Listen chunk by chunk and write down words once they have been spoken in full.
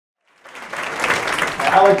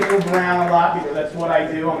I like to move around a lot because that's what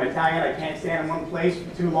I do. I'm Italian. I can't stand in one place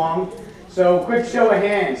for too long. So quick show of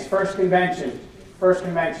hands. First convention. First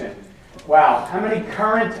convention. Wow. How many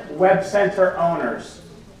current web center owners?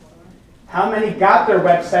 How many got their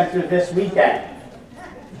web center this weekend?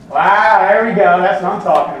 Wow, there we go. That's what I'm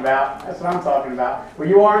talking about. That's what I'm talking about. Well,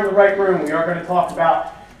 you are in the right room. We are going to talk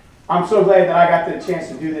about, I'm so glad that I got the chance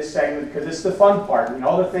to do this segment because it's the fun part. You know,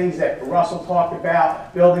 all the things that Russell talked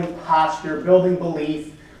about, building posture, building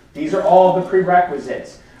belief, these are all the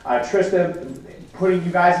prerequisites. Trista putting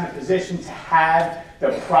you guys in a position to have the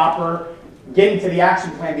proper getting to the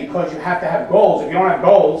action plan because you have to have goals. If you don't have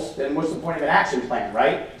goals, then what's the point of an action plan,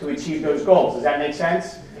 right? To achieve those goals. Does that make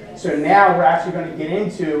sense? So now we're actually going to get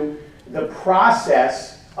into the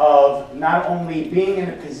process of not only being in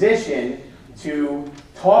a position to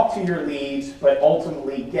talk to your leads, but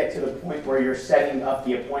ultimately get to the point where you're setting up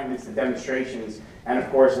the appointments, the demonstrations, and of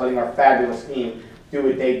course letting our fabulous team do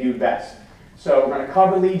what they do best. So we're going to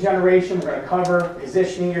cover lead generation, we're going to cover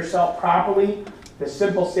positioning yourself properly, the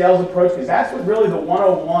simple sales approach, because that's what really the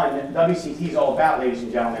 101 WCT is all about, ladies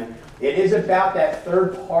and gentlemen. It is about that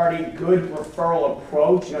third-party, good referral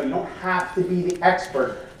approach. You know, you don't have to be the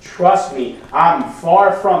expert. Trust me, I'm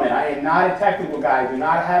far from it. I am not a technical guy. I do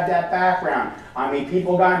not have that background. I'm a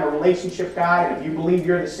people guy. I'm a relationship guy. And if you believe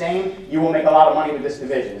you're the same, you will make a lot of money with this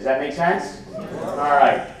division. Does that make sense? All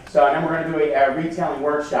right. So and then we're going to do a retailing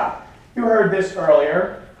workshop. You heard this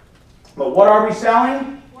earlier, but what are we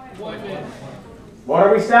selling? What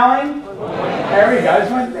are we selling? There we go. I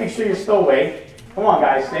just wanted to make sure you're still awake. Come on,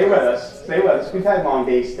 guys, stay with us. Stay with us. We've had long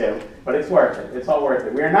days, too, but it's worth it. It's all worth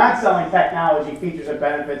it. We are not selling technology, features, and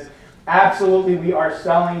benefits. Absolutely, we are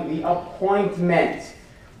selling the appointment.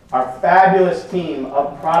 Our fabulous team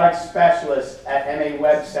of product specialists at MA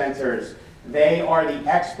Web Centers, they are the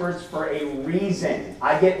experts for a reason.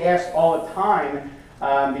 I get asked all the time,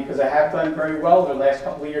 because I have done very well the last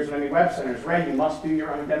couple of years in MA Web Centers, Ray, you must do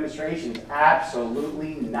your own demonstrations.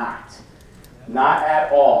 Absolutely not. Not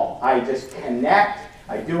at all. I just connect,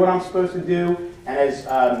 I do what I'm supposed to do, and as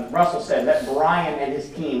Russell said, let Brian and his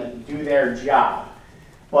team do their job.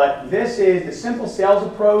 But this is, the simple sales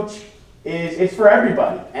approach it's for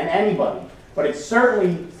everybody and anybody, but it's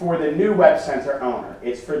certainly for the new web center owner.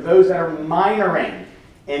 It's for those that are minoring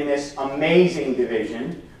in this amazing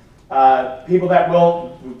division, people that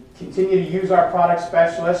will continue to use our product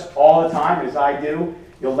specialists all the time, as I do.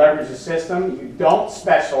 You'll leverage the system. You don't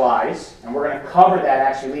specialize, and we're going to cover that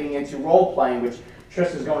actually leading into role playing, which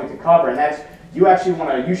Trista's going to cover. And that's, you actually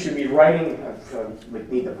want to, you should be writing,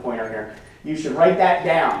 need the pointer here. You should write that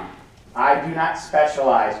down. I do not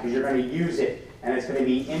specialize because you're going to use it, and it's going to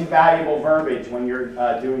be invaluable verbiage when you're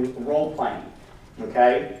doing role playing,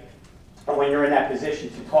 okay? Or when you're in that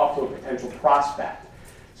position to talk to a potential prospect.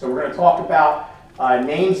 So we're going to talk about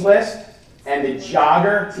names list and the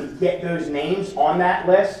jogger to get those names on that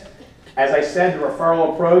list. As I said, the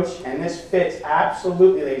referral approach, and this fits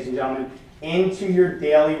absolutely, ladies and gentlemen, into your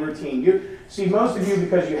daily routine. You see, most of you,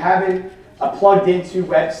 because you haven't plugged into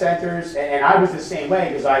web centers, and I was the same way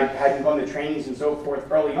because I hadn't gone to trainings and so forth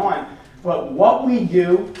early on, but what we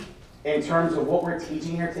do in terms of what we're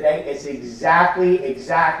teaching here today is exactly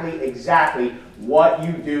what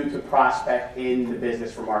you do to prospect in the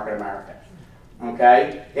business for Market America.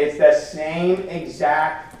 Okay? It's the same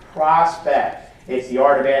exact prospect. It's the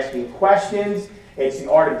art of asking questions. It's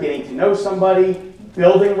the art of getting to know somebody,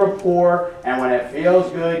 building rapport, and when it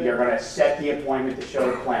feels good, you're going to set the appointment to show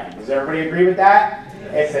the plan. Does everybody agree with that?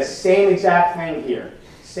 It's the same exact thing here.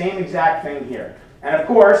 Same exact thing here. And of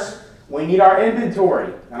course, we need our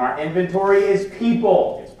inventory. And our inventory is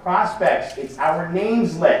people. It's prospects. It's our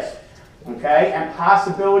names list. Okay? And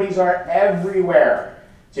possibilities are everywhere.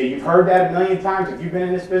 So you've heard that a million times. If you've been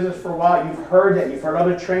in this business for a while, you've heard that. You've heard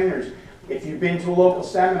other trainers. If you've been to a local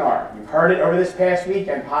seminar, you've heard it over this past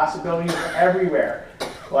weekend. Possibilities are everywhere.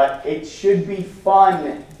 But it should be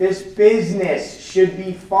fun. This business should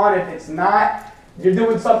be fun. If it's not, you're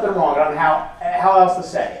doing something wrong. I don't know how else to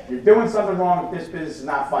say it. You're doing something wrong if this business is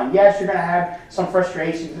not fun. Yes, you're going to have some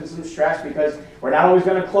frustrations and some stress because we're not always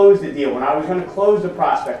going to close the deal. We're not always going to close the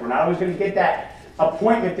prospect. We're not always going to get that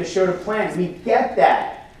appointment to show the plan. We get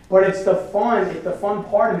that. But it's the fun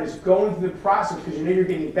part of it is going through the process because you know you're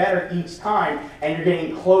getting better each time and you're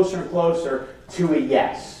getting closer and closer to a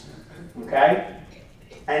yes. Okay?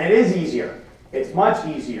 And it is easier. It's much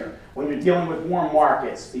easier when you're dealing with warm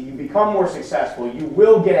markets. You become more successful. You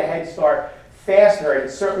will get a head start faster, and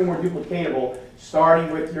it's certainly more duplicatable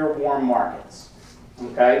starting with your warm markets.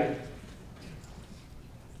 Okay?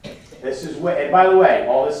 This is and by the way,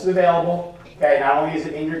 all this is available. Okay, not only is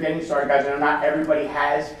it in your getting started, guys, I know not everybody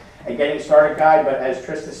has a getting started guide, but as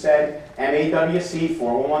Trista said,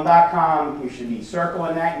 MAWC411.com. You should be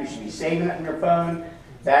circling that. You should be saving it on your phone.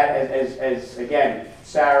 That, as again,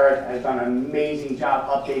 Sarah has done an amazing job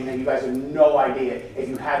updating it. You guys have no idea, if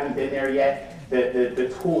you haven't been there yet,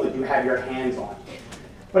 the tool that you have your hands on.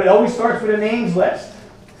 But it always starts with a names list.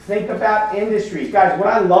 Think about industries. Guys, what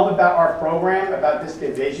I love about our program, about this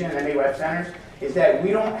division and MA Web Centers, is that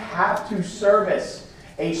we don't have to service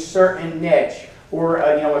a certain niche or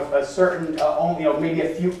a certain, maybe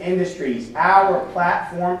a few industries. Our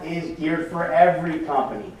platform is geared for every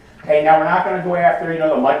company. Okay, now we're not going to go after, the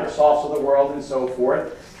Microsofts of the world and so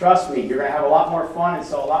forth. Trust me, you're going to have a lot more fun and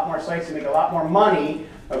sell a lot more sites and make a lot more money,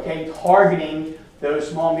 okay, targeting those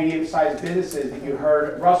small, medium-sized businesses that you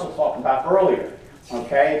heard Russell talk about earlier.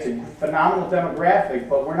 Okay, it's a phenomenal demographic,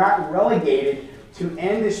 but we're not relegated to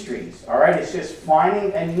industries, all right? It's just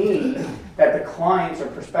finding a need that the clients or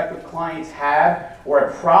prospective clients have, or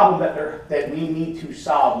a problem that we need to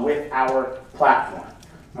solve with our platform,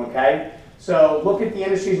 okay? So look at the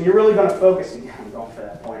industries, and you're really going to focus, I'm going for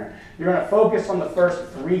that pointer, you're going to focus on the first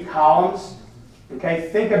 3 columns, okay?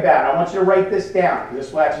 Think about it. I want you to write this down, because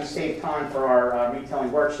this will actually save time for our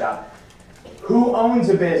retailing workshop. Who owns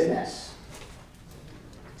a business?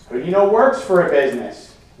 Who do you know works for a business?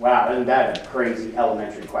 Wow, isn't that a crazy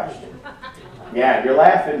elementary question? Yeah, you're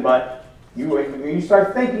laughing, but when you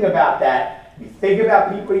start thinking about that, you think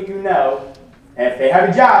about people you know, and if they have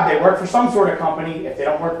a job, they work for some sort of company, if they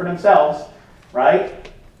don't work for themselves,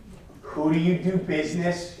 right? Who do you do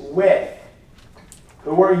business with?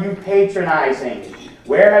 Who are you patronizing?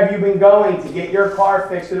 Where have you been going to get your car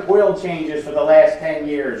fixed and oil changes for the last 10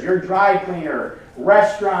 years? Your dry cleaner,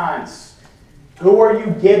 restaurants. Who are you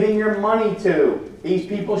giving your money to? These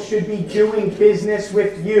people should be doing business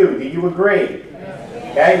with you. Do you agree?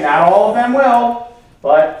 Okay, not all of them will,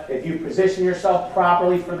 but if you position yourself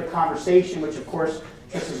properly for the conversation, which of course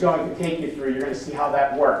this is going to take you through, you're going to see how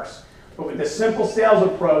that works. But with the simple sales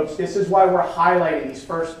approach, this is why we're highlighting these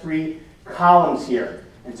first 3 columns here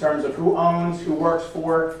in terms of who owns, who works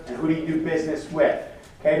for, and who do you do business with.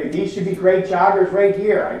 Okay, but these should be great joggers right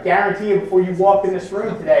here. I guarantee you before you walked in this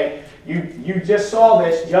room today, you just saw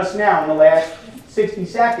this just now in the last 60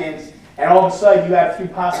 seconds, and all of a sudden you have a few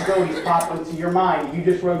possibilities pop into your mind that you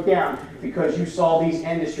just wrote down because you saw these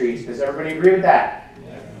industries. Does everybody agree with that?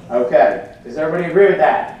 Yeah. Okay. Does everybody agree with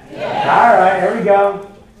that? Yeah. All right, here we go.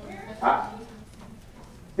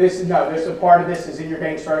 This is a part of this is in your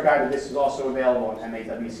getting started guide, but this is also available on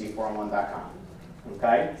MAWC401.com.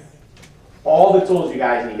 Okay? All the tools you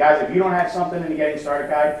guys need. Guys, if you don't have something in the getting started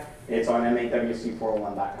guide, it's on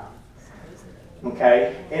MAWC401.com.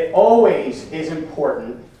 Okay? It always is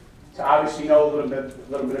important to obviously know a little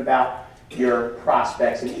bit about your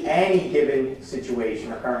prospects in any given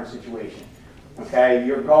situation or current situation. Okay?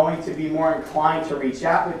 You're going to be more inclined to reach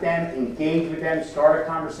out with them, engage with them, start a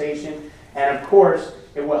conversation, and of course,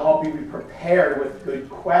 it will help you be prepared with good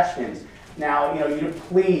questions. Now,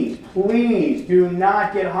 please do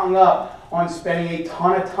not get hung up on spending a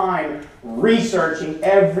ton of time researching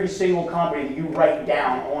every single company that you write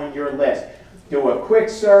down on your list. Do a quick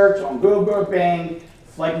search on Google or Bing.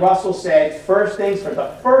 Like Russell said,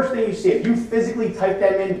 the first thing you see, if you physically type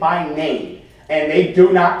them in by name and they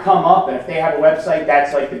do not come up, and if they have a website,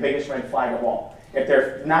 that's like the biggest red flag of all. If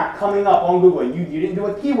they're not coming up on Google and you didn't do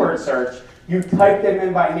a keyword search, you type them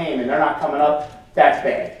in by name and they're not coming up, that's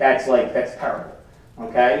bad. That's terrible.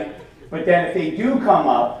 Okay? But then if they do come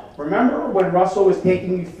up, remember when Russell was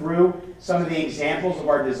taking you through some of the examples of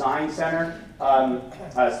our design center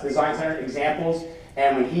examples,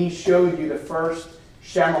 and when he showed you the first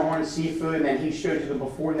Shammerhorn seafood, and then he showed you the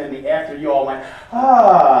before and then the after, you all went,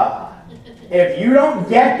 ah. If you don't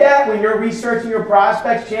get that when you're researching your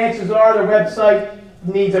prospects, chances are their website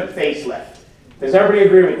needs a facelift. Does everybody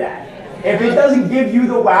agree with that? If it doesn't give you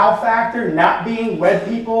the wow factor, not being web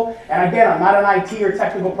people, and again, I'm not an IT or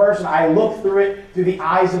technical person, I look through it through the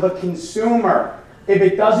eyes of a consumer. If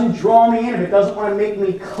it doesn't draw me in, if it doesn't want to make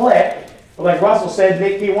me click, like Russell said,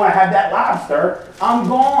 make me want to have that lobster, I'm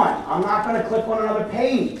gone. I'm not going to click on another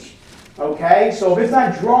page. Okay? So if it's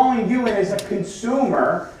not drawing you in as a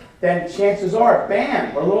consumer, then chances are,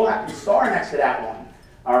 bam, a little star next to that one.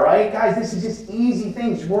 All right, guys, this is just easy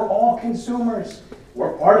things. We're all consumers.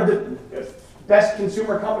 We're part of the best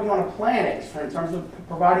consumer company on the planet in terms of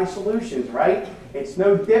providing solutions, right? It's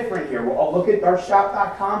no different here. We'll all look at our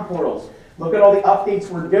shop.com portals. Look at all the updates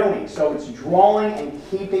we're doing. So it's drawing and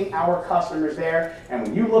keeping our customers there. And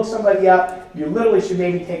when you look somebody up, you literally should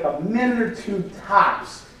maybe take a minute or 2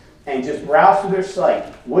 tops and just browse through their site.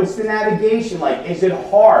 What's the navigation like? Is it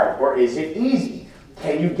hard or is it easy?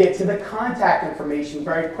 Can you get to the contact information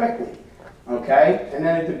very quickly? Okay, and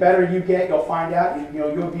then the better you get, you'll find out,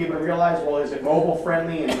 you'll be able to realize, well, is it mobile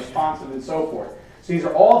friendly and responsive and so forth. So these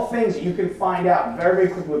are all things that you can find out very, very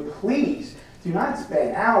quickly. Please do not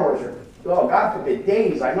spend hours or, oh, God forbid,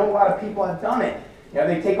 days. I know a lot of people have done it.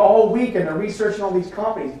 They take a whole week and they're researching all these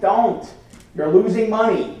companies. Don't. You're losing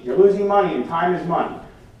money. You're losing money, and time is money.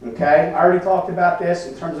 Okay, I already talked about this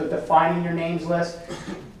in terms of defining your names list.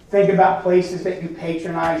 Think about places that you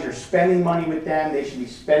patronize. You're spending money with them. They should be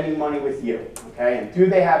spending money with you. Okay, and do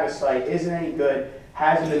they have a site? Is it any good?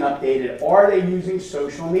 Has it been updated? Are they using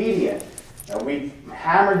social media? We've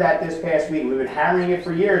hammered that this past week. We've been hammering it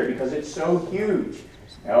for years because it's so huge.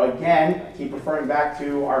 Again, I keep referring back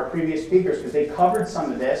to our previous speakers because they covered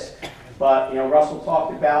some of this. But Russell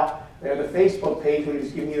talked about the Facebook page when he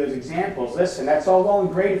was giving you those examples. Listen, that's all well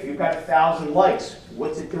and great if you've got 1,000 likes.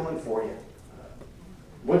 What's it doing for you?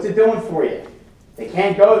 What's it doing for you? They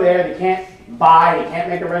can't go there. They can't buy. They can't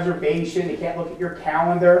make a reservation. They can't look at your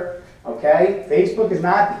calendar. Okay? Facebook is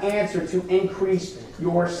not the answer to increase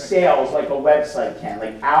your sales like a website can,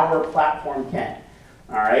 like our platform can.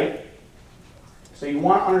 All right? So you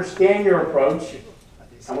want to understand your approach,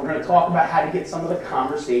 and we're going to talk about how to get some of the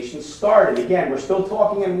conversation started. Again, we're still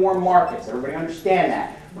talking in warm markets. Everybody understand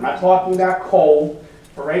that. We're not talking about cold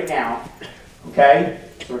for right now. Okay?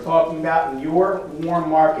 So we're talking about your warm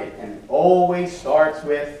market, and it always starts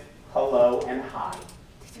with hello and hi.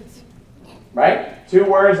 Right? 2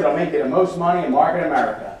 words that'll make you the most money in Market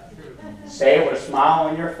America. Say it with a smile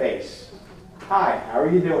on your face. Hi, how are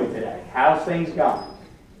you doing today? How's things going?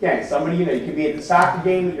 Again, somebody, you could be at the soccer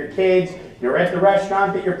game with your kids, you're at the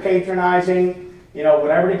restaurant that you're patronizing,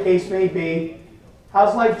 whatever the case may be.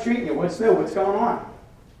 How's life treating you? What's new? What's going on?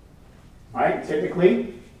 All right?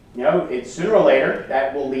 Typically, it's sooner or later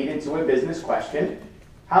that will lead into a business question.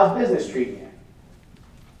 How's business treating you?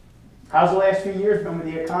 How's the last few years been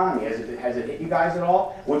with the economy? Has it hit you guys at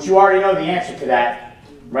all? Which you already know the answer to that,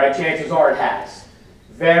 right? Chances are it has.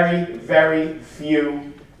 Very, very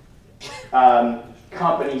few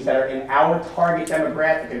companies that are in our target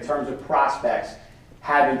demographic in terms of prospects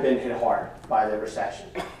haven't been hit hard by the recession.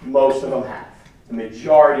 Most of them have. The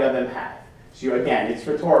majority of them have. So again, it's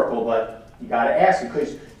rhetorical, but you got to ask it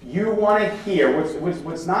because you want to hear.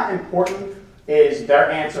 What's not important is their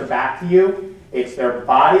answer back to you. It's their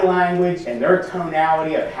body language and their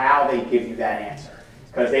tonality of how they give you that answer.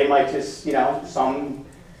 Because they might just, some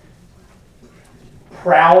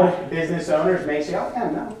proud business owners may say, oh yeah,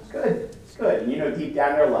 no, it's good. Good. And deep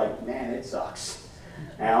down they're like, man, it sucks.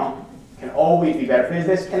 Can always be better.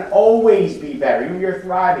 Business can always be better. Even if you're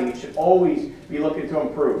thriving, it should always be looking to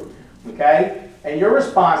improve. Okay? And your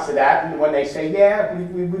response to that, when they say, yeah,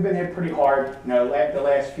 we've been hit pretty hard, the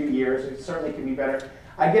last few years, it certainly can be better.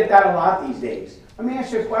 I get that a lot these days. Let me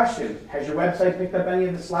ask you a question. Has your website picked up any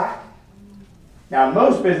of the slack? Now,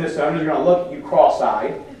 most business owners are going to look at you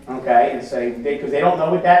cross-eyed. Okay, and say, because they don't know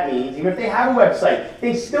what that means. Even if they have a website,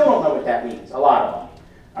 they still don't know what that means, a lot of them.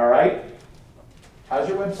 All right? How's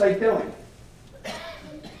your website doing?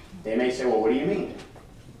 They may say, well, what do you mean?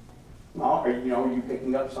 Well, are you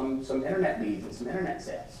picking up some internet leads and some internet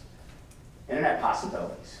sales? Internet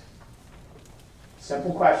possibilities.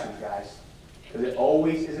 Simple questions, guys. Because it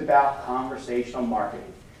always is about conversational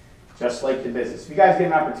marketing. Just like the business. If you guys get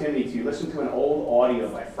an opportunity to listen to an old audio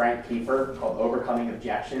by Frank Kiefer called Overcoming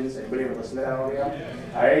Objections. Anybody ever listen to that audio?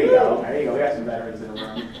 There you go. There you go. We got some veterans in the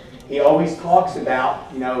room. He always talks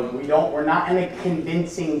about, we're not in a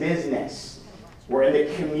convincing business. We're in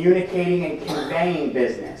the communicating and conveying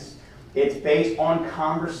business. It's based on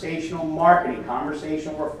conversational marketing,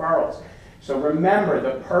 conversational referrals. So remember,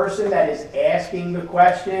 the person that is asking the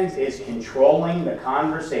questions is controlling the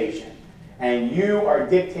conversation. And you are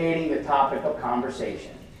dictating the topic of conversation.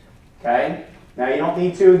 Okay? Now you don't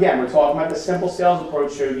need to, again, we're talking about the simple sales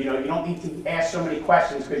approach, so you don't need to ask so many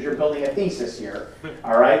questions because you're building a thesis here.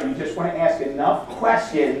 All right? You just want to ask enough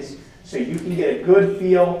questions so you can get a good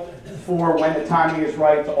feel for when the timing is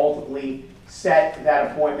right to ultimately set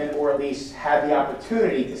that appointment, or at least have the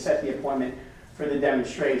opportunity to set the appointment for the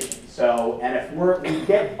demonstration. So, and if we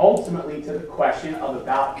get ultimately to the question of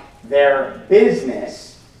about their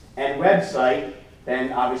business and website,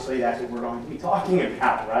 then obviously that's what we're going to be talking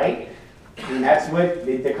about, right? And that's what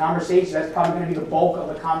the conversation, that's probably going to be the bulk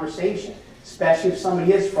of the conversation, especially if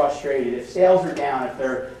somebody is frustrated, if sales are down, if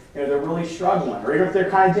they're really struggling, or even if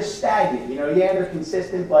they're kind of just stagnant. Yeah, they're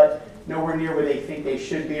consistent, but nowhere near where they think they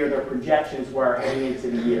should be or their projections were heading into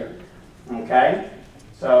the year. Okay?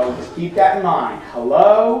 So just keep that in mind.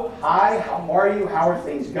 Hello, hi, how are you? How are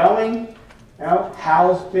things going?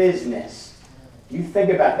 How's business? You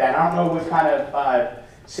think about that. I don't know what kind of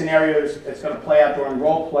scenarios it's going to play out during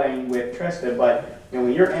role playing with Trista, but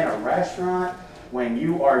when you're in a restaurant, when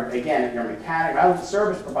you are, again, if you're a mechanic, other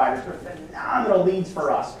service providers, they're phenomenal leads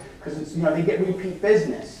for us because it's, they get repeat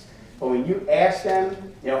business. But when you ask them,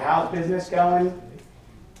 how's business going,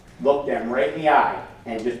 look them right in the eye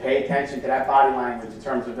and just pay attention to that body language in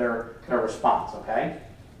terms of their response, okay?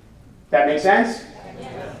 That make sense?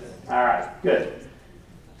 Yes. All right, good.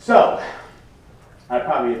 So, I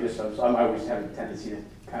always have a tendency to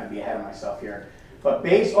kind of be ahead of myself here. But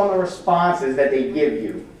based on the responses that they give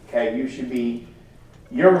you, okay,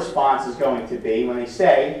 your response is going to be, when they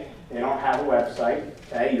say they don't have a website,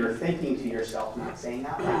 okay, you're thinking to yourself, not saying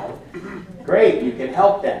out loud, great, you can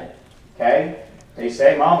help them, okay? They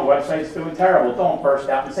say, Mom, the website's doing terrible. Don't burst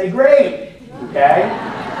out and say, great, okay?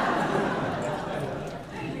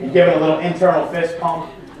 You give it a little internal fist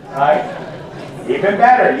pump, right? Even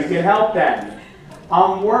better, you can help them.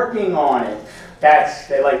 I'm working on it.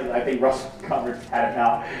 I think Russell covered that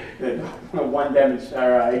about one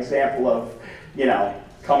example of,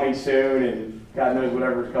 coming soon and God knows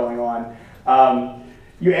whatever's going on.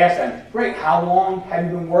 You ask them, great, how long have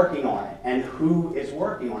you been working on it? And who is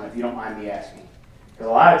working on it, if you don't mind me asking? Because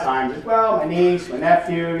a lot of times it's, well, my niece, my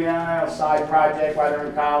nephew, a side project while they're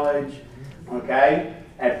in college, okay?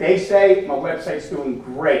 And if they say, my website's doing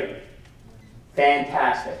great,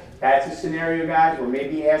 fantastic. That's a scenario, guys, where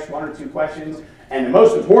maybe ask one or two questions. And the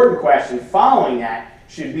most important question following that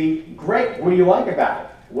should be, great, what do you like about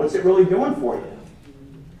it? What's it really doing for you?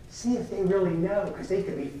 See if they really know, because they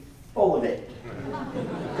could be full of it.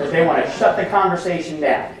 Because they want to shut the conversation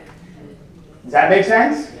down. Does that make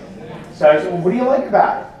sense? So I said, well, what do you like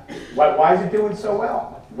about it? Why is it doing so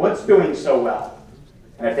well? What's doing so well?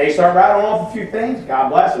 And if they start rattling off a few things, God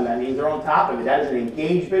bless them. That means they're on top of it. That is an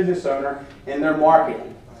engaged business owner in their marketing.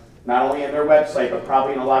 Not only in their website, but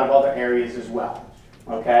probably in a lot of other areas as well.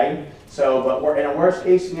 Okay? So, but we're in a worst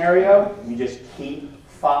case scenario, you just keep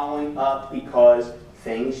following up because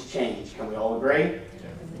things change. Can we all agree?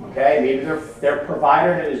 Okay? Maybe their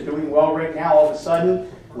provider that is doing well right now, all of a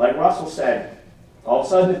sudden, like Russell said, all of a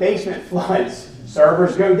sudden the basement floods,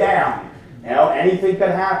 servers go down. Anything could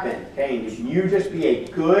happen. Okay? And if you just be a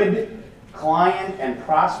good client and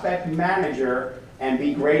prospect manager and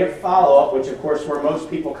be great at follow-up, which of course where most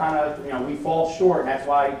people kind of, we fall short, and that's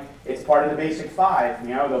why it's part of the basic 5.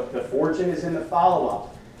 The fortune is in the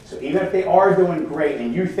follow-up. So even if they are doing great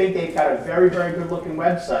and you think they've got a very, very good looking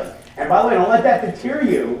website, and by the way, don't let that deter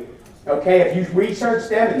you, okay, if you research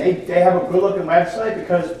them and they have a good looking website,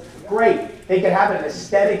 because great, they could have an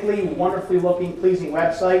aesthetically, wonderfully looking, pleasing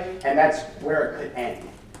website, and that's where it could end.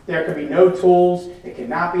 There could be no tools, it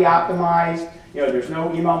cannot be optimized, there's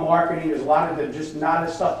no email marketing, there's a lot of just not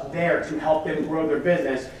enough stuff there to help them grow their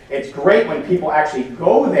business. It's great when people actually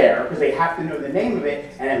go there because they have to know the name of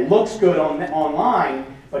it and it looks good online,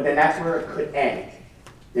 but then that's where it could end.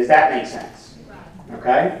 Does that make sense?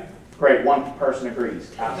 Okay? Great, one person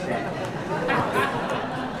agrees. Outstanding.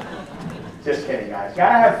 Just kidding, guys.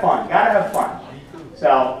 Gotta have fun, gotta have fun.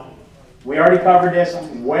 So, we already covered this.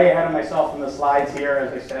 I'm way ahead of myself in the slides here.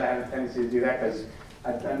 As I said, I have a tendency to do that because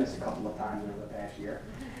I've done this a couple of times over the past year.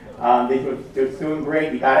 They're doing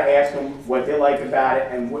great. You got to ask them what they like about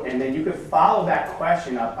it, and then you could follow that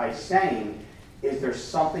question up by saying, is there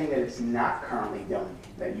something that it's not currently doing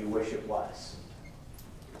that you wish it was?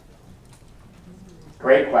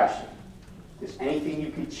 Great question. Is anything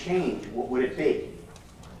you could change? What would it be?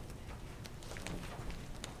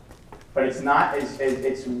 But it's not,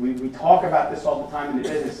 we talk about this all the time in the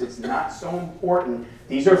business, it's not so important.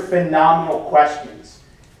 These are phenomenal questions.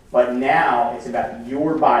 But now it's about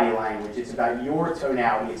your body language, it's about your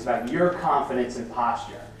tonality, it's about your confidence and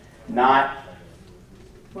posture. Not,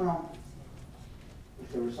 well,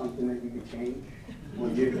 if there was something that you could change,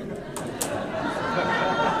 would you?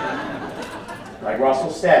 Like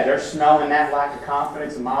Russell said, they're smelling that lack of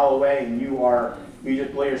confidence a mile away and you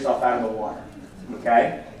just blow yourself out of the water.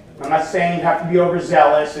 Okay? I'm not saying you have to be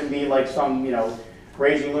overzealous and be like some,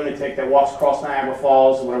 raging lunatic that walks across Niagara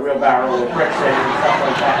Falls with a wheelbarrow with bricks in it and stuff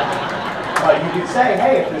like that. But you could say,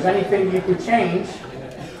 hey, if there's anything you could change,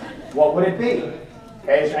 what would it be?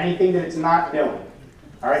 Okay, is there anything that it's not doing?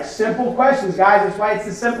 All right, simple questions, guys. That's why it's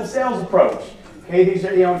the simple sales approach. Okay, these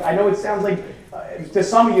are, I know it sounds like, to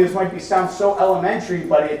some of you, this might sound so elementary,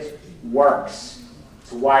 but it works.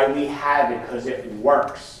 It's why we have it, because it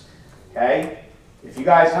works. Okay? If you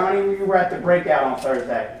guys, how many of you were at the breakout on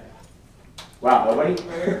Thursday? Wow, nobody?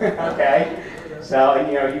 Okay. So,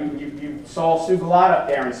 you saw Sue Galad up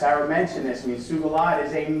there, and Sarah mentioned this. I mean, Sue Galad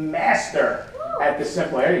is a master at the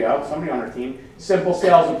simple, there you go, somebody on her team, simple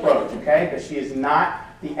sales approach, okay? Because she is not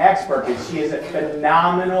the expert, but she is a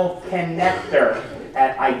phenomenal connector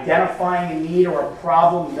at identifying a need or a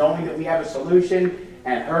problem, knowing that we have a solution,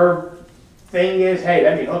 and her thing is, hey,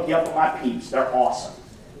 let me hook you up with my peeps. They're awesome.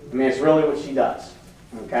 I mean, it's really what she does,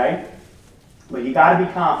 okay? But you got to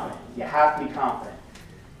be confident. You have to be confident.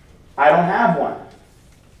 I don't have one.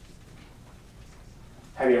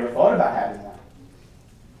 Have you ever thought about having one?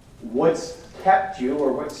 What's kept you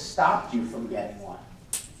or what stopped you from getting one?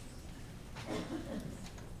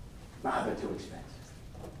 Nah, they're too expensive.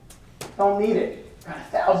 Don't need it. Got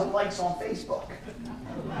 1,000 likes on Facebook.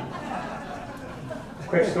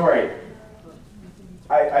 Quick story.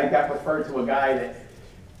 I got referred to a guy that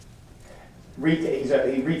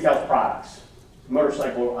he retails products,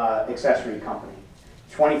 motorcycle accessory company,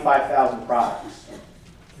 25,000 products.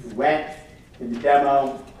 We went, did the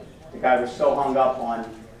demo. The guy was so hung up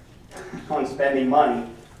on spending money.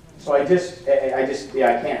 So I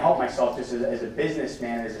can't help myself just as a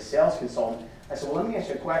businessman, as a sales consultant. I said, well, let me ask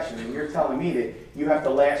you a question. And you're telling me that you have to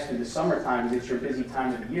last through the summertime because it's your busy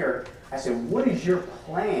time of the year. I said, what is your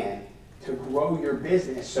plan to grow your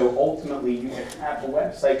business so ultimately you can have a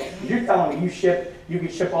website? You're telling me you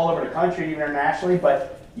can ship all over the country, even internationally,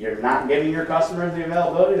 but you're not giving your customers the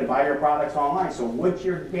availability to buy your products online. So what's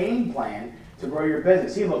your game plan to grow your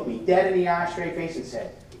business? He looked me dead in the eye, straight face, and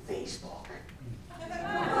said, Facebook.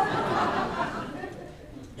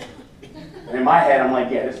 And in my head, I'm like,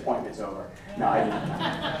 yeah, this appointment's over. No, I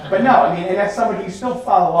didn't. But no, I mean, and that's somebody you still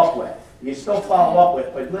follow up with. You still follow up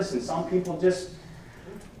with. But listen, some people just,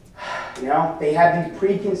 you know, they have these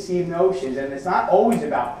preconceived notions, and it's not always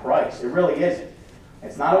about price. It really isn't.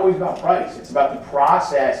 It's not always about price. It's about the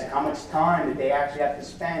process and how much time that they actually have to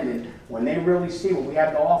spend, and when they really see what we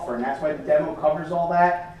have to offer, and that's why the demo covers all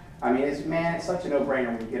that. I mean, it's such a no-brainer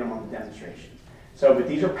when you get them on the demonstration. So, but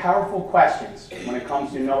these are powerful questions when it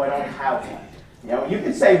comes to no, I don't have one. You know, you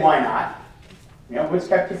can say why not. You know, what's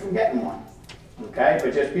kept you from getting one? Okay,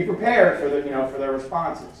 but just be prepared for the, for their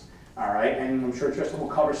responses. All right, and I'm sure Tristan will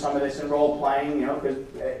cover some of this in role playing. You know,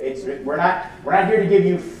 because we're not here to give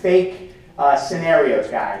you fake scenarios,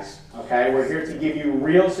 guys. Okay, we're here to give you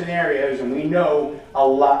real scenarios, and we know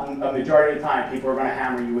a majority of the time people are going to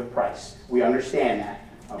hammer you with price. We understand that.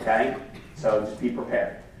 Okay, so just be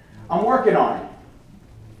prepared. I'm working on it.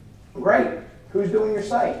 Great. Who's doing your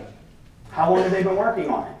site? How long have they been working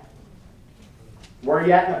on it? Where are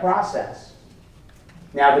you at in the process?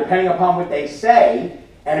 Now, depending upon what they say,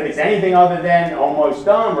 and if it's anything other than almost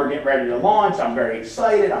done, we're getting ready to launch, I'm very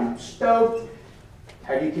excited, I'm stoked,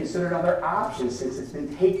 have you considered other options since it's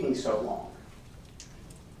been taking so long?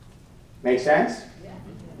 Make sense? Yeah.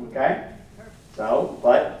 Okay? So,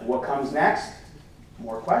 but what comes next?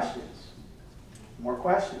 More questions. More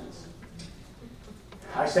questions.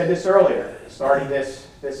 I said this earlier, starting this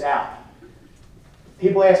out.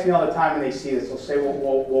 People ask me all the time when they see this, they'll say,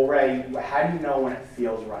 well, Ray, how do you know when it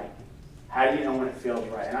feels right? How do you know when it feels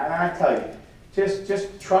right? And I tell you,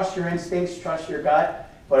 just trust your instincts, trust your gut.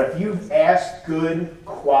 But if you've asked good,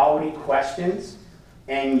 quality questions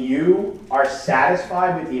and you are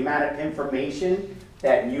satisfied with the amount of information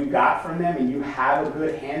that you got from them and you have a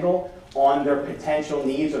good handle on their potential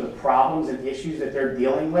needs or the problems and issues that they're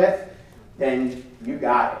dealing with, then you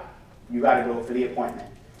got it. You got to go for the appointment.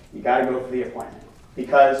 You got to go for the appointment.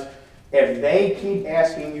 Because if they keep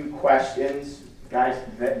asking you questions, guys,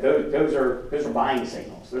 those are buying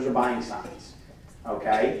signals. Those are buying signs.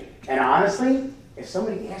 Okay? And honestly, if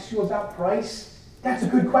somebody asks you about price, that's a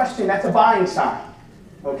good question. That's a buying sign.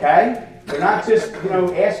 Okay? They're not just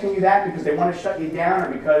asking you that because they want to shut you down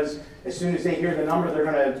or because as soon as they hear the number they're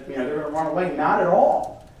gonna run away. Not at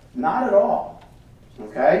all. Not at all.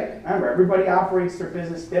 Okay? Remember, everybody operates their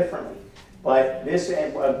business differently. But this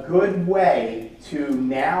is a good way to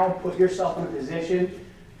now put yourself in a position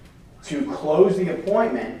to close the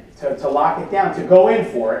appointment, to lock it down, to go in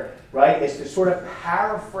for it, right? Is to sort of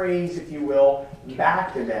paraphrase, if you will,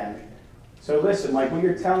 back to them. So listen, like what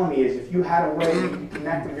you're telling me is if you had a way you could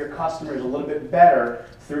connect with your customers a little bit better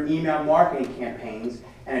through email marketing campaigns,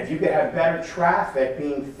 and if you could have better traffic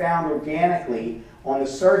being found organically on the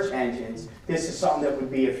search engines, this is something that would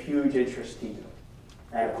be of huge interest to you.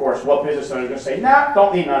 And of course, what business owner is going to say, nah,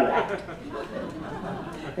 don't need none of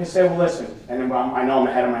that. They say, well, listen, and then I know I'm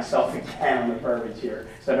ahead of myself again on the verbiage here,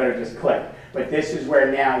 so I better just click. But this is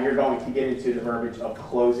where now you're going to get into the verbiage of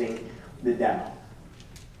closing the demo.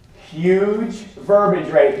 Huge verbiage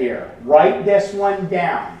right here. Write this one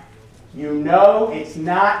down. You know it's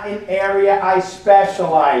not an area I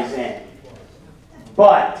specialize in,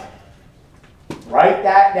 but Write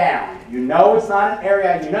that down. You know it's not an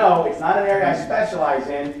area, I specialize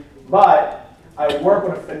in, but I work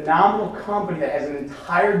with a phenomenal company that has an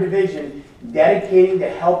entire division dedicated to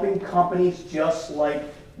helping companies just like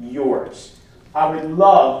yours. I would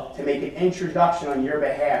love to make an introduction on your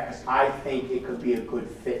behalf because I think it could be a good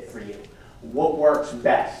fit for you. What works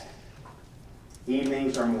best?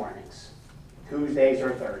 Evenings or mornings? Tuesdays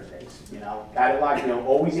or Thursdays? Got it locked.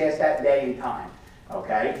 Always ask that day and time.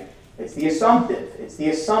 Okay? It's the assumptive. It's the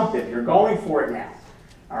assumptive. You're going for it now.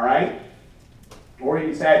 All right? Or you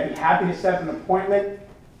can say, I'd be happy to set an appointment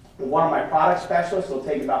with one of my product specialists. It'll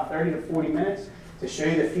take about 30 to 40 minutes to show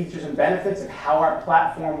you the features and benefits of how our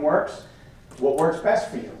platform works. What works best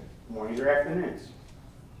for you? Mornings or afternoons?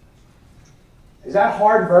 Is that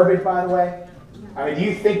hard verbiage, by the way? I mean, do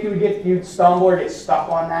you think you'd stumble or get stuck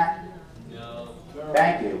on that? No.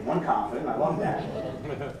 Thank you. One confident. I love that.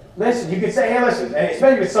 Listen, you could say, hey, listen,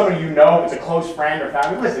 especially with somebody it's a close friend or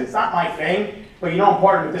family. Listen, it's not my thing, but I'm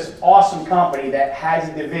partnering with this awesome company that has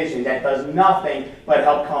a division that does nothing but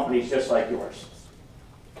help companies just like yours.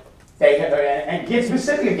 And get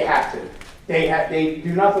specific if you have to. They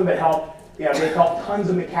do nothing but help. They help tons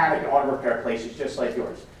of mechanic and auto repair places just like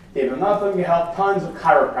yours. They do nothing but help tons of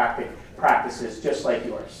chiropractic practices just like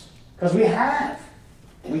yours. Because we have.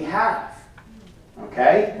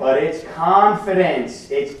 Okay? But it's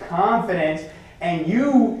confidence. It's confidence. And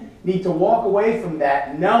you need to walk away from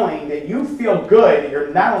that knowing that you feel good. That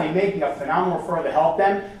you're not only making a phenomenal referral to help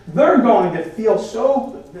them, they're going to feel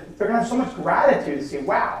they're going to have so much gratitude to say,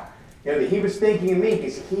 wow, that he was thinking of me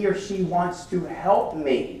because he or she wants to help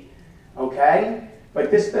me. Okay?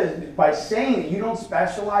 But by saying that you don't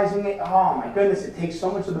specialize in it, oh my goodness, it takes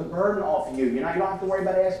so much of the burden off of you. You don't have to worry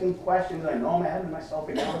about asking questions. I know I'm ahead of myself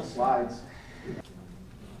again on the slides.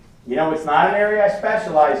 It's not an area I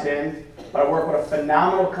specialize in, but I work with a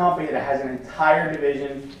phenomenal company that has an entire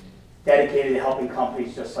division dedicated to helping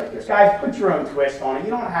companies just like yours. Guys, put your own twist on it. You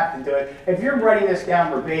don't have to do it. If you're writing this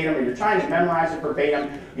down verbatim or you're trying to memorize it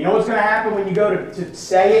verbatim, you know what's going to happen when you go to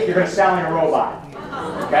say it? You're going to sound like a robot.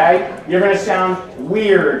 Okay? You're going to sound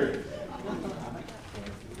weird.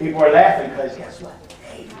 People are laughing because guess what?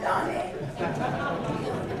 They've done it.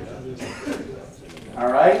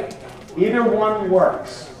 All right? Either one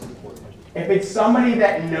works. If it's somebody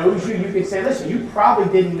that knows you, you can say, listen, you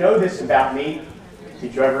probably didn't know this about me.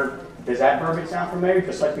 Does that verbiage sound familiar?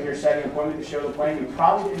 Just like when you're setting an appointment to show the plan, you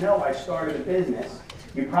probably didn't know I started a business.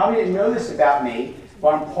 You probably didn't know this about me,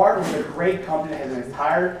 but I'm partnered with a great company that has an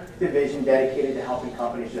entire division dedicated to helping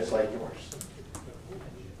companies just like yours.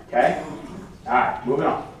 Okay? All right, moving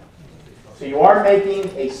on. So you are making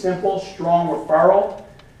a simple, strong referral.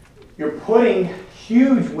 You're putting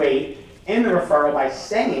huge weight in the referral by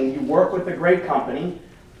saying you work with a great company.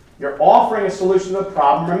 You're offering a solution to the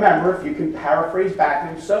problem. Remember, if you can paraphrase back to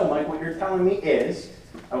him, so Mike, what you're telling me is,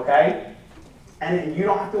 okay, and you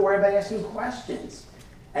don't have to worry about asking questions.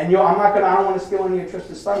 And I don't want to steal any of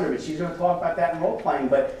Tristan's thunder, but she's going to talk about that in role playing.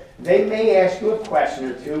 But they may ask you a question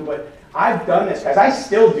or two, but I've done this, guys. I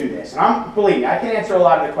still do this, and believe me, I can answer a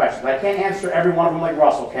lot of the questions. I can't answer every one of them like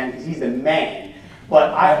Russell can because he's the man.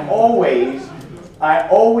 But I always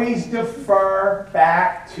defer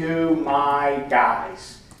back to my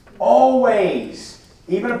guys. Always.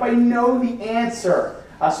 Even if I know the answer.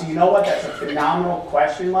 So you know what? That's a phenomenal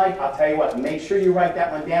question, Mike. I'll tell you what. Make sure you write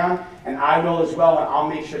that one down, and I will as well, and I'll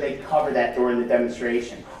make sure they cover that during the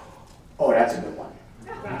demonstration. Oh, that's a good one.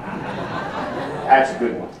 That's a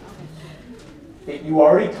good one. You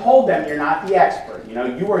already told them you're not the expert.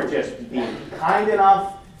 You are just being kind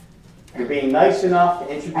enough. You're being nice enough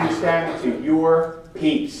to introduce them to your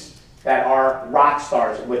peeps that are rock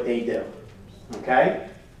stars at what they do. Okay?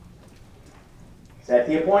 Set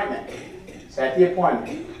the appointment. Set the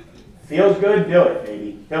appointment. Feels good? Do it,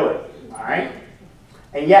 baby. Do it. All right?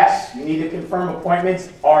 And yes, you need to confirm appointments.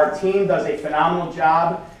 Our team does a phenomenal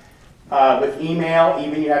job with email.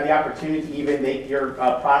 Even you have the opportunity to even make your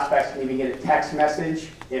prospects can even get a text message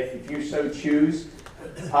if you so choose.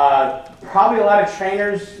 Probably a lot of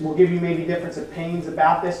trainers will give you maybe different opinions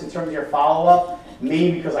about this in terms of your follow-up.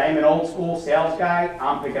 Me, because I am an old school sales guy,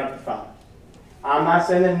 I'm picking up the phone. I'm not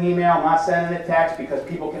sending an email, I'm not sending a text because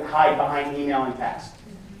people can hide behind email and text.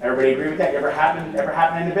 Everybody agree with that? Ever happened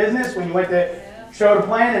in the business when you went to show the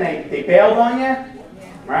plan and they bailed on you?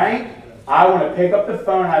 Right? I want to pick up the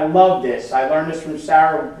phone. I love this. I learned this from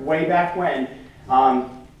Sarah way back when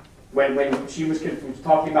she was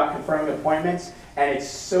talking about confirming appointments. And it's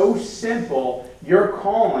so simple. You're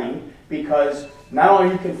calling because not only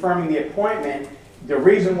are you confirming the appointment, the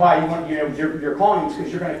reason why you're calling is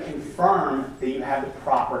because you're going to confirm that you have the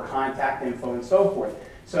proper contact info and so forth.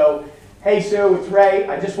 So Hey Sue, it's Ray.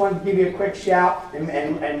 I just wanted to give you a quick shout and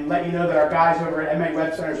let you know that our guys over at MA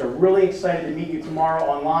Web Centers are really excited to meet you tomorrow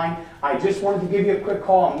online. I just wanted to give you a quick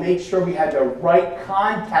call and make sure we had the right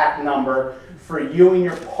contact number for you and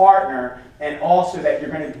your partner, and also that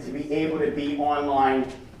you're going to be able to be online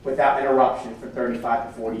without interruption for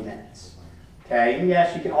 35 to 40 minutes. Okay, and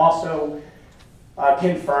yes, you can also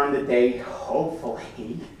confirm that they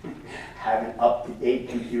hopefully have an up-to-date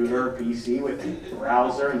computer or PC with a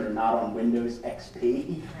browser and they're not on Windows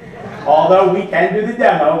XP. Although we can do the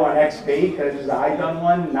demo on XP, because I done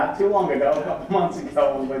one not too long ago, a couple months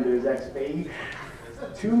ago on Windows XP.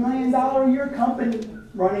 $2 million a year company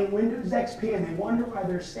running Windows XP, and they wonder why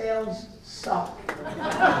their sales suck.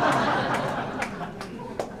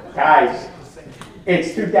 Guys,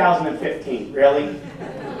 it's 2015, really?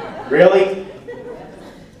 Really?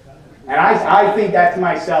 And I think that to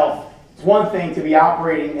myself, it's one thing to be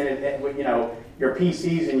operating in your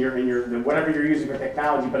PCs and your whatever you're using for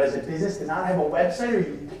technology, but as a business to not have a website, are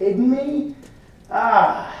you kidding me?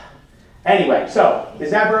 Anyway, so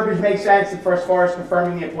does that verbiage make sense as far as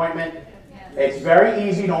confirming the appointment? It's very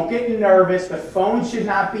easy. Don't get nervous. The phone should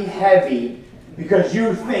not be heavy because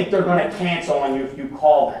you think they're going to cancel on you if you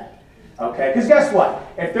call them. Okay? Because guess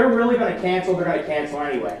what? If they're really going to cancel, they're going to cancel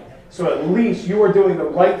anyway. So at least you are doing the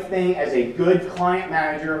right thing as a good client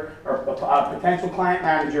manager or a potential client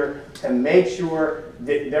manager to make sure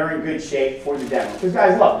that they're in good shape for the demo. Because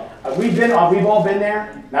guys, look, we've all been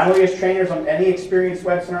there, not only as trainers, any experienced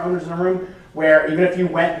web center owners in the room, where even if you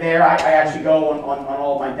went there, I actually go on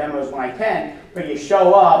all of my demos when I can, but you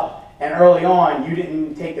show up and early on you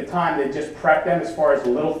didn't take the time to just prep them as far as the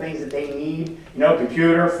little things that they need,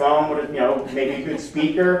 computer, phone, maybe a good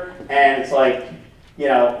speaker, and it's like,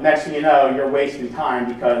 next thing you know, you're wasting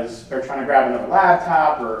time because they're trying to grab another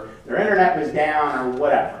laptop or their internet was down or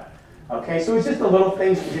whatever. Okay, so it's just the little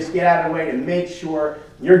things to just get out of the way to make sure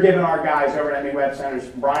you're giving our guys over at MA Web Centers,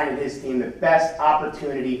 Brian and his team, the best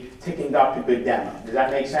opportunity to conduct a good demo. Does that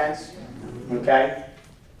make sense? Okay.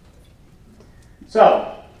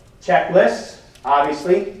 So, checklists,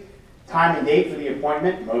 obviously. Time and date for the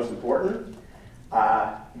appointment, most important.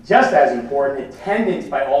 Just as important, attendance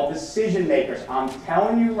by all decision makers. I'm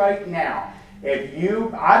telling you right now,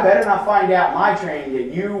 I better not find out in my training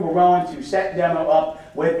that you were going to set demo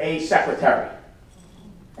up with a secretary.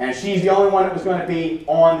 And she's the only one that was going to be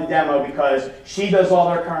on the demo because she does all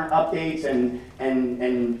their current updates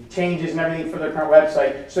and changes and everything for their current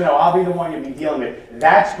website. So no, I'll be the one you'll be dealing with.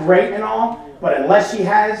 That's great and all, but unless she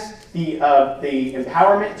has the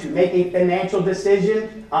empowerment to make a financial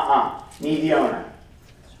decision, need the owner.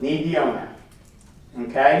 Need the owner.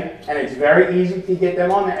 Okay? And it's very easy to get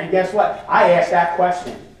them on there. And guess what? I asked that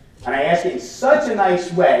question. And I asked it in such a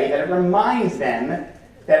nice way that it reminds them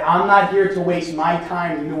that I'm not here to waste my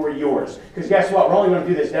time nor yours. Because guess what? We're only going to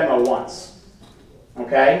do this demo once.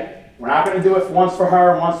 Okay? We're not going to do it once for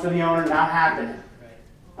her, once for the owner. Not happening.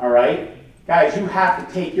 All right? Guys, you have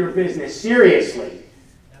to take your business seriously.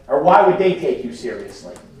 Or why would they take you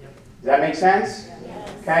seriously? Does that make sense?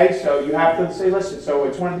 Okay, so you have to say, listen, so I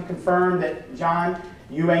just wanted to confirm that, John,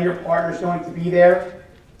 you and your partner is going to be there,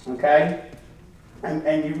 okay?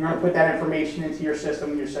 And you're going to put that information into your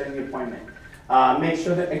system when you're setting the appointment. Make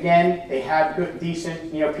sure that, again, they have good,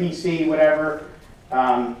 decent, PC, whatever,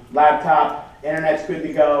 laptop, internet's good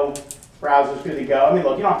to go, browser's good to go. I mean,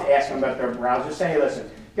 look, you don't have to ask them about their browser. Say, hey, listen,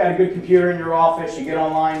 you got a good computer in your office, you get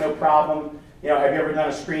online, no problem. Have you ever done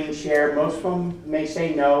a screen share? Most of them may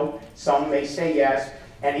say no, some may say yes.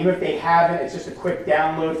 And even if they haven't, it's just a quick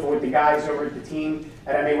download for what the guys over at the team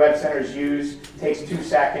at MA Web Centers use. It takes 2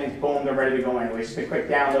 seconds, boom, they're ready to go anyway. It's just a quick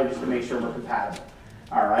download just to make sure we're compatible.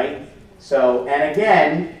 All right? So, and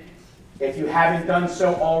again, if you haven't done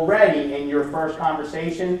so already in your first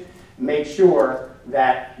conversation, make sure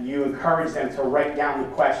that you encourage them to write down the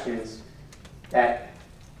questions that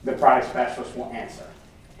the product specialist will answer.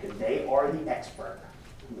 Because they are the expert.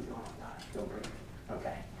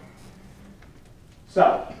 Okay.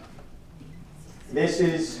 So, this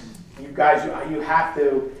is, you guys, you have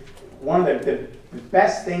to, one of the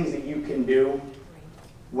best things that you can do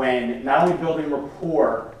when not only building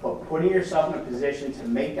rapport, but putting yourself in a position to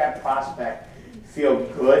make that prospect feel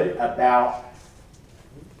good about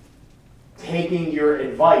taking your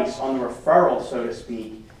advice on the referral, so to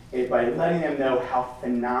speak, is by letting them know how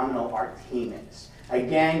phenomenal our team is.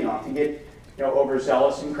 Again, you don't have to get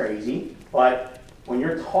overzealous and crazy, but when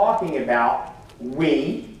you're talking about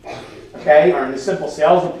we, okay, or in the simple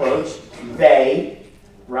sales approach, they,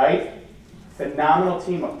 right? Phenomenal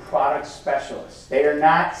team of product specialists. They are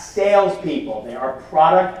not salespeople. They are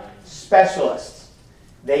product specialists.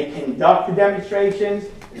 They conduct the demonstrations.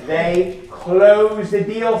 they close the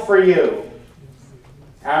deal for you.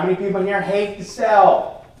 How many people in here hate to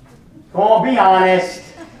sell? Come on, be honest.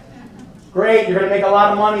 Great, you're going to make a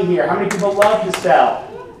lot of money here. How many people love to sell?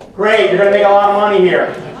 Great, you're going to make a lot of money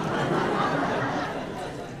here.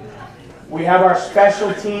 We have our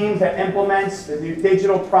special team that implements the new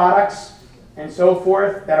digital products and so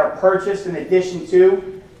forth that are purchased in addition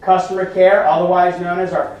to customer care, otherwise known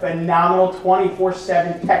as our phenomenal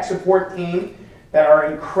 24/7 tech support team that are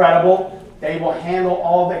incredible. They will handle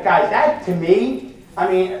all of that. Guys, that to me, I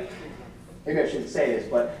mean, maybe I shouldn't say this,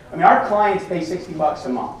 but I mean, our clients pay $60 a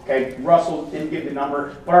month. Okay, Russell didn't give the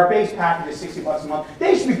number, but our base package is $60 a month.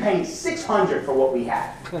 They should be paying $600 for what we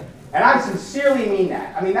have. And I sincerely mean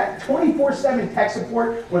that. I mean, that 24/7 tech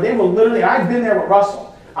support where they will literally, I've been there with Russell.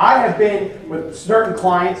 I have been with certain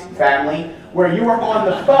clients, family, where you are on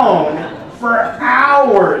the phone for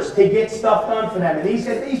hours to get stuff done for them. And these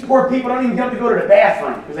poor people don't even get to go to the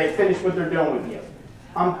bathroom because they finish what they're doing with you.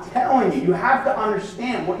 I'm telling you, you have to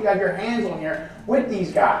understand what you have your hands on here with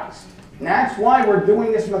these guys. And that's why we're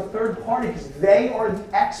doing this from a third party, because they are the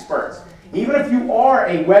experts. Even if you are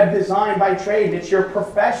a web design by trade, it's your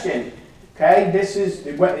profession, okay? This is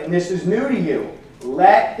new to you.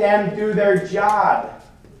 Let them do their job.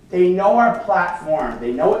 They know our platform.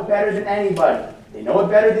 They know it better than anybody. They know it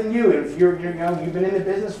better than you. If you've been in the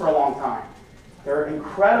business for a long time. They're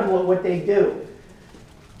incredible at what they do.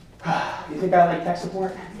 You think I like tech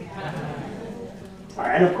support? All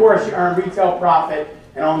right, and of course, you earn retail profit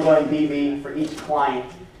and ongoing BV for each client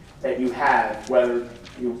that you have, whether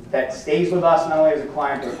that stays with us not only as a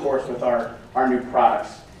client, but of course with our new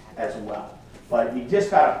products as well. But you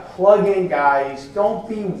just got to plug in, guys. Don't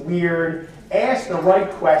be weird. Ask the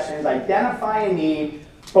right questions. Identify a need.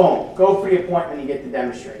 Boom. Go for the appointment and get the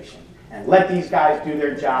demonstration. And let these guys do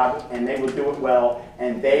their job, and they will do it well,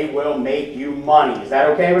 and they will make you money. Is that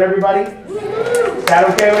okay with everybody? Is that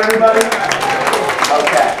okay with everybody?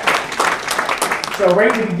 Okay. So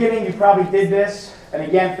right in the beginning, you probably did this. And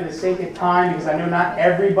again, for the sake of time, because I know not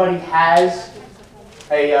everybody has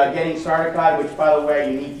a getting started guide, which, by the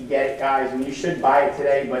way, you need to get it, guys, and you should buy it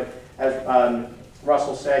today. But as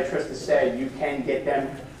Russell said, Trista said, you can get them.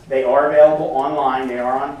 They are available online. They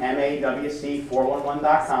are on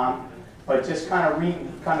MAWC411.com. But just kind of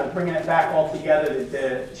bringing it back all together,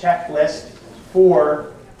 the checklist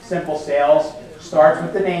for simple sales starts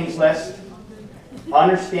with the names list,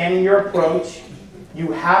 understanding your approach.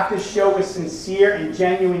 You have to show a sincere and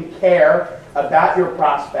genuine care about your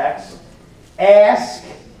prospects. Ask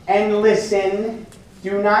and listen.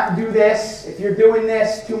 Do not do this. If you're doing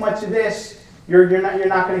this, too much of this, you're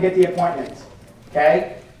not going to get the appointment.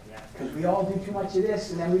 Okay? Because we all do too much of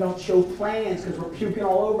this, and then we don't show plans because we're puking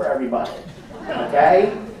all over everybody.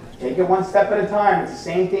 Okay? Take it one step at a time. It's the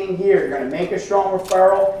same thing here. You're going to make a strong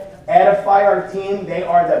referral. Edify our team. They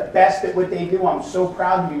are the best at what they do. I'm so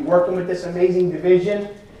proud to be working with this amazing division.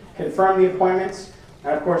 Confirm the appointments.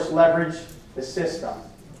 And, of course, leverage the system.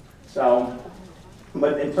 So,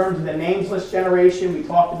 but in terms of the names list generation, we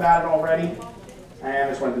talked about it already. And I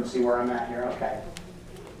just wanted to see where I'm at here. Okay.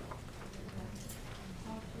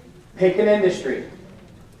 Pick an industry.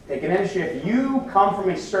 Pick an industry. If you come from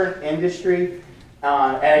a certain industry,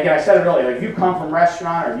 and again, I said it earlier, if you come from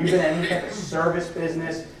restaurant or you've been in any type of service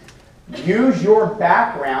business, use your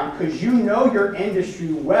background because you know your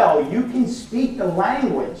industry well. You can speak the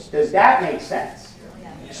language. Does that make sense?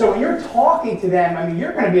 So when you're talking to them, I mean,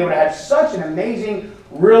 you're going to be able to have such an amazing,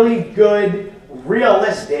 really good,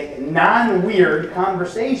 realistic, non-weird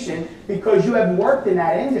conversation because you have worked in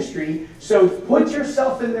that industry. So put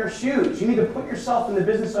yourself in their shoes. You need to put yourself in the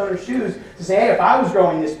business owner's shoes to say, hey, if I was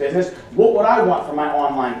growing this business, what would I want for my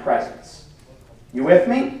online presence? You with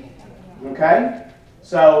me? Okay?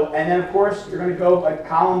 So, and then of course, you're going to go like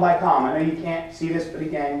column by column. I know you can't see this, but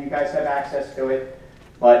again, you guys have access to it.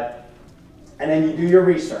 And then you do your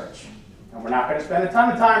research. And we're not going to spend a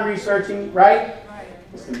ton of time researching, right?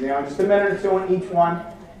 Just a minute or two on each one,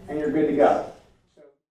 and you're good to go.